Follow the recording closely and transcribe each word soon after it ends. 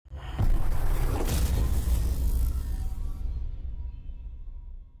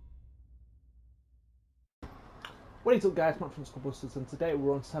What is up guys, Matt from Skullbusters, and today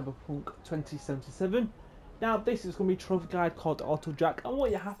we're on Cyberpunk 2077. Now this is going to be a trophy guide called Autojack, and what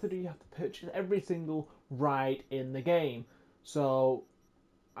you have to do, you have to purchase every single ride in the game. So,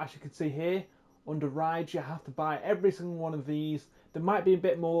 as you can see here, under rides you have to buy every single one of these. There might be a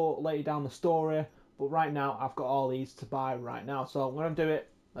bit more later down the story, but right now I've got all these to buy right now. So I'm going to do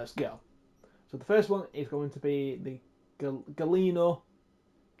it, let's go. So the first one is going to be the Gelena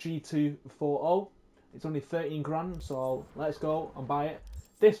G240. It's only 13 grand, so let's go and buy it.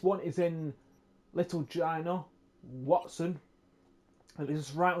 This one is in Little China, Watson, and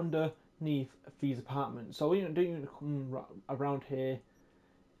it's right underneath Fee's apartment. So you don't come around here,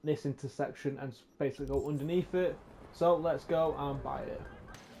 this intersection, and basically go underneath it. So let's go and buy it.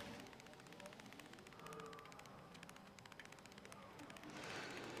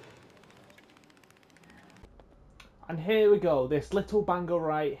 And here we go, this little banger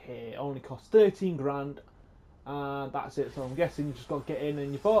right here only costs 13 grand, and that's it. So I'm guessing you just got to get in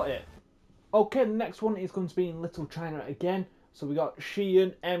and you bought it. Okay, the next one is going to be in Little China again. So we got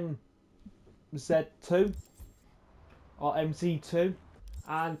Shion MZ2 or MZ2,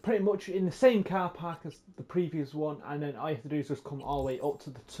 and pretty much in the same car park as the previous one, and then all you have to do is just come all the way up to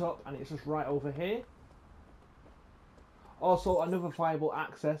the top, and it's just right over here. Also, another viable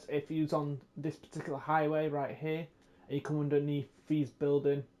access if you're on this particular highway right here, and you come underneath Fee's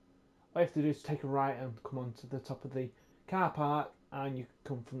building, all you have to do is take a right and come onto the top of the car park, and you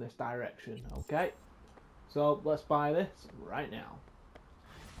come from this direction. Okay, so let's buy this right now.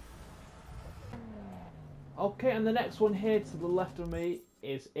 Okay, and the next one here to the left of me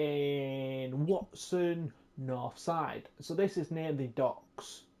is in Watson North Side. So this is near the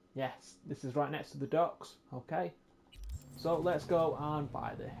docks. Yes, this is right next to the docks. Okay, so let's go and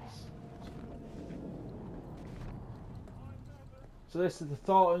buy this. So this is the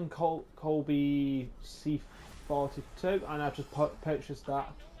Thorton Colby C42, and I've just purchased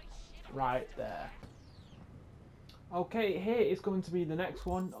that right there. Okay, here is going to be the next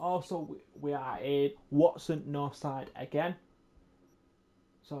one. Also, we are in Watson Northside again.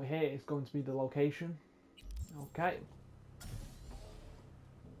 So here is going to be the location. Okay.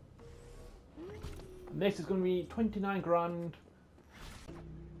 And this is going to be 29 grand.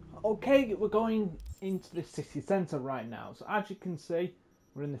 Okay, we're going into the city centre right now. So as you can see,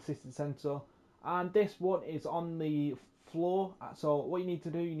 we're in the city centre, and this one is on the floor. So what you need to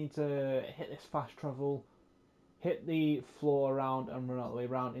do, you need to hit this fast travel, hit the floor around, and run all the way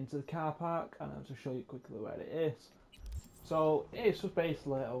around into the car park, and I'll just show you quickly where it is. So it's just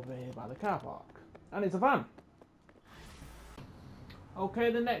basically over here by the car park, and it's a van.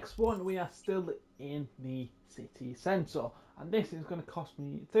 Okay, the next one, we are still in the city centre, and this is going to cost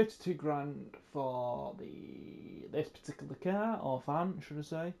me 32 grand for this particular car, or van should I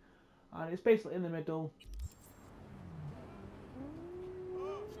say, and it's basically in the middle.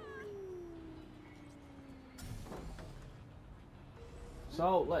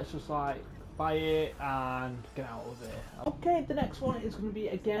 So let's just like buy it and get out of here. Okay, the next one is going to be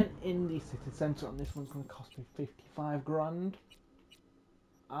again in the city centre, and this one's going to cost me 55 grand.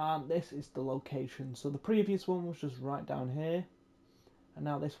 And this is the location. So the previous one was just right down here, and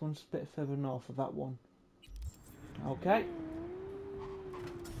now this one's a bit further north of that one. Okay.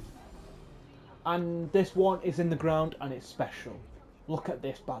 And this one is in the ground, and it's special. Look at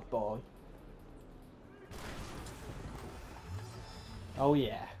this bad boy. Oh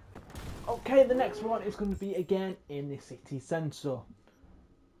yeah. Okay, the next one is going to be again in the city centre.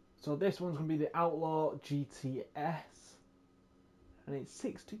 So this one's going to be the Outlaw GTS, and it's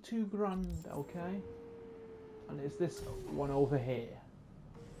 62 grand, okay? And it's this one over here.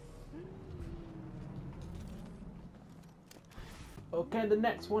 Okay, the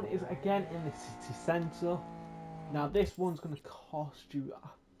next one is again in the city centre. Now this one's going to cost you a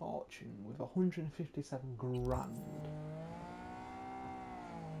fortune with 157 grand.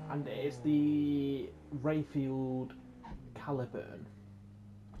 And it is the Rayfield Cailburn.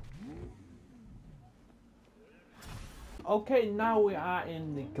 Okay, now we are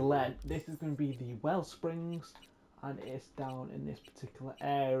in the Glen. This is going to be the Well Springs, and it's down in this particular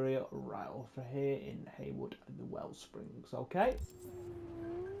area right over here in Heywood and the Well Springs. Okay.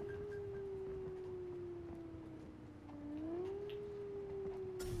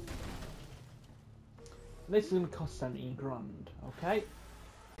 This is going to cost 17 grand. Okay.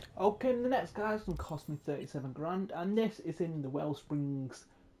 Okay, the next guy's going to cost me 37 grand, and this is in the Well Springs,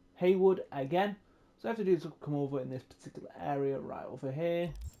 Heywood again. So I have to do is come over in this particular area right over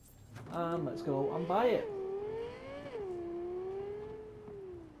here, and let's go and buy it.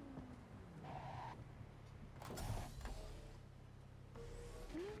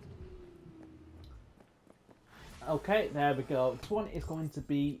 Okay, there we go. This one is going to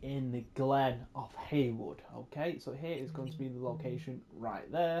be in the Glen of Heywood. Okay, so here is going to be the location right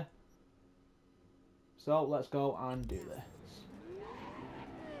there. So let's go and do this.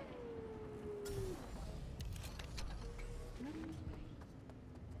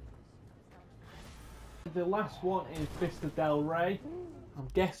 The last one is Vista del Rey. I'm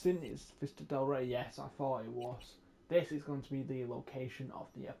guessing it's Vista del Rey. Yes, I thought it was. This is going to be the location of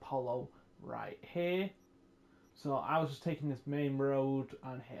the Apollo right here. So I was just taking this main road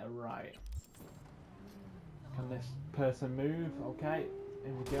and hit a right. Can this person move? Okay,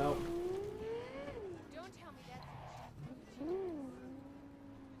 here we go. Don't tell me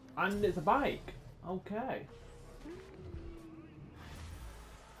that. And it's a bike. Okay.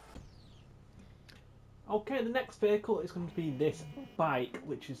 Okay, the next vehicle is going to be this bike,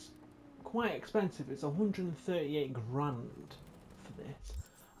 which is quite expensive. It's 138 grand for this.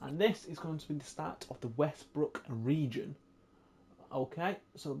 And this is going to be the start of the Westbrook region. Okay,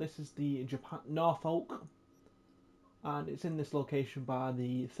 so this is the Japan Norfolk. And it's in this location by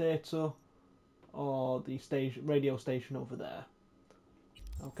the theatre or the station, radio station over there.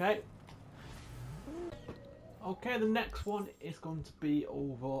 Okay. Okay, the next one is going to be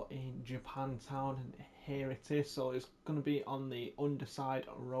over in Japantown, and here it is. So it's going to be on the underside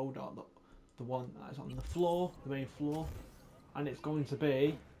road, or the one that is on the floor, the main floor, and it's going to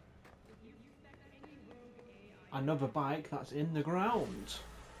be another bike that's in the ground.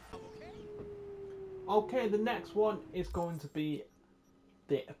 Okay, the next one is going to be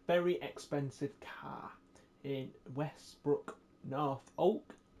the very expensive car in Westbrook,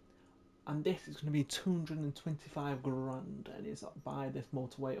 Norfolk. And this is going to be 225 grand, and it's by this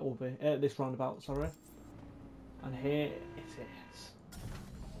motorway over this roundabout, sorry. And here it is.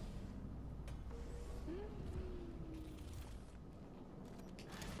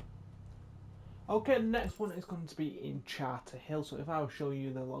 Okay, the next one is going to be in Charter Hill. So if I will show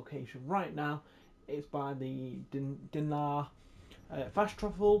you the location right now, it's by the Dinar fast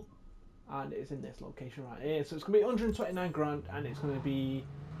travel, and it's in this location right here. So it's going to be 129 grand, and it's going to be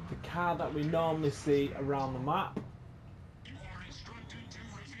the car that we normally see around the map. You are instructed to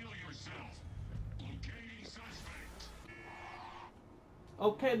reveal yourself. Locating suspect.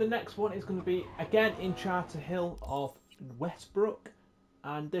 Okay, the next one is going to be again in Charter Hill of Westbrook,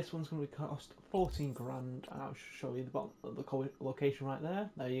 and this one's going to cost 14 grand, and I'll show you the bottom of the location right there.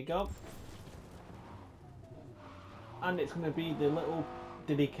 There you go. And it's going to be the little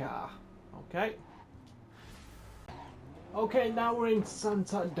Diddy car. Okay. Okay, now we're in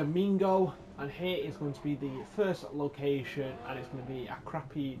Santo Domingo, and here is going to be the first location, and it's going to be a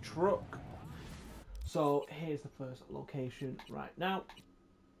crappy truck. So here's the first location right now.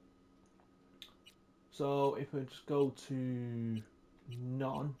 So if we just go to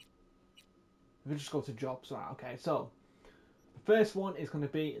none, if we just go to jobs, right? Okay, so the first one is going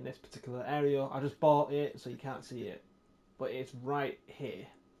to be in this particular area. I just bought it, so you can't see it, but it's right here.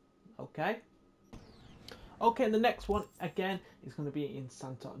 Okay. Okay, and the next one again is going to be in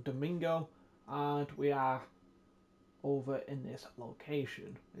Santo Domingo, and we are over in this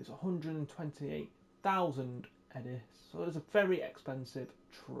location. It's 128,000 eddies, so it's a very expensive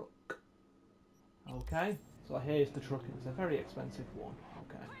truck. Okay, so here's the truck, and it's a very expensive one.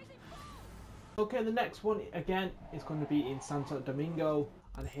 Okay. Okay, the next one again is going to be in Santo Domingo,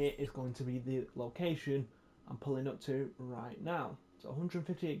 and here is going to be the location I'm pulling up to right now. So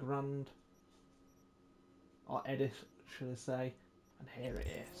 158 grand. Or edit, should I say, and here it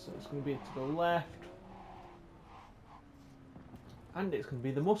is. So it's going to be to the left, and it's going to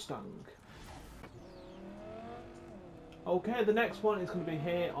be the Mustang. Okay, the next one is going to be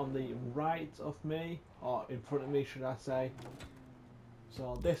here on the right of me, or in front of me, should I say.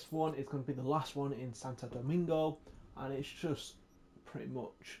 So this one is going to be the last one in Santo Domingo, and it's just pretty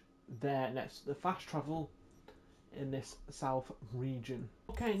much there next to the fast travel in this south region.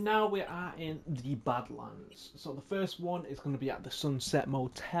 Okay, now we are in the Badlands. So the first one is going to be at the Sunset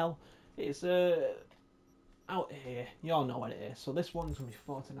Motel. It's out here, you all know what it is. So this one's going to be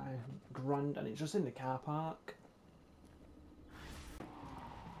 49 grand, and it's just in the car park.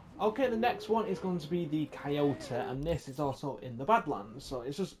 Okay, the next one is going to be the Coyote, and this is also in the Badlands. So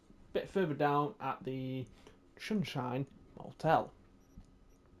it's just a bit further down at the Sunshine Motel.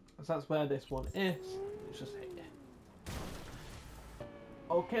 So that's where this one is. It's just here.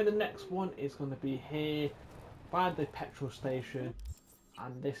 Okay, the next one is going to be here by the petrol station,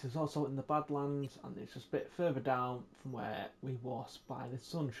 and this is also in the Badlands, and it's just a bit further down from where we was by the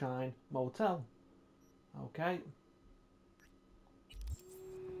Sunshine Motel. Okay.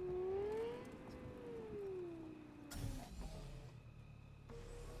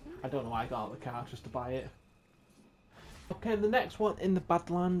 I don't know why I got out of the car just to buy it. Okay, the next one in the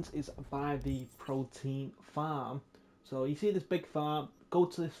Badlands is by the protein farm. So you see this big farm, go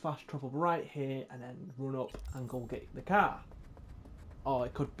to this fast travel right here and then run up and go get the car. Or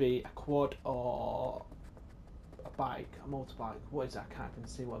it could be a quad or a bike, a motorbike. What is that? I can't even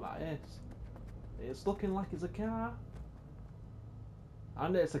see what that is. It's looking like it's a car.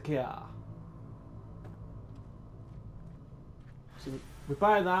 And it's a car. So we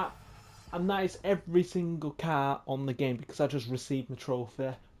buy that, and that is every single car on the game because I just received my trophy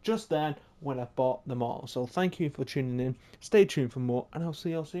just then when I bought them all. So thank you for tuning in. Stay tuned for more, and I'll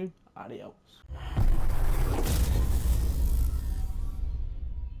see you all soon. Adios.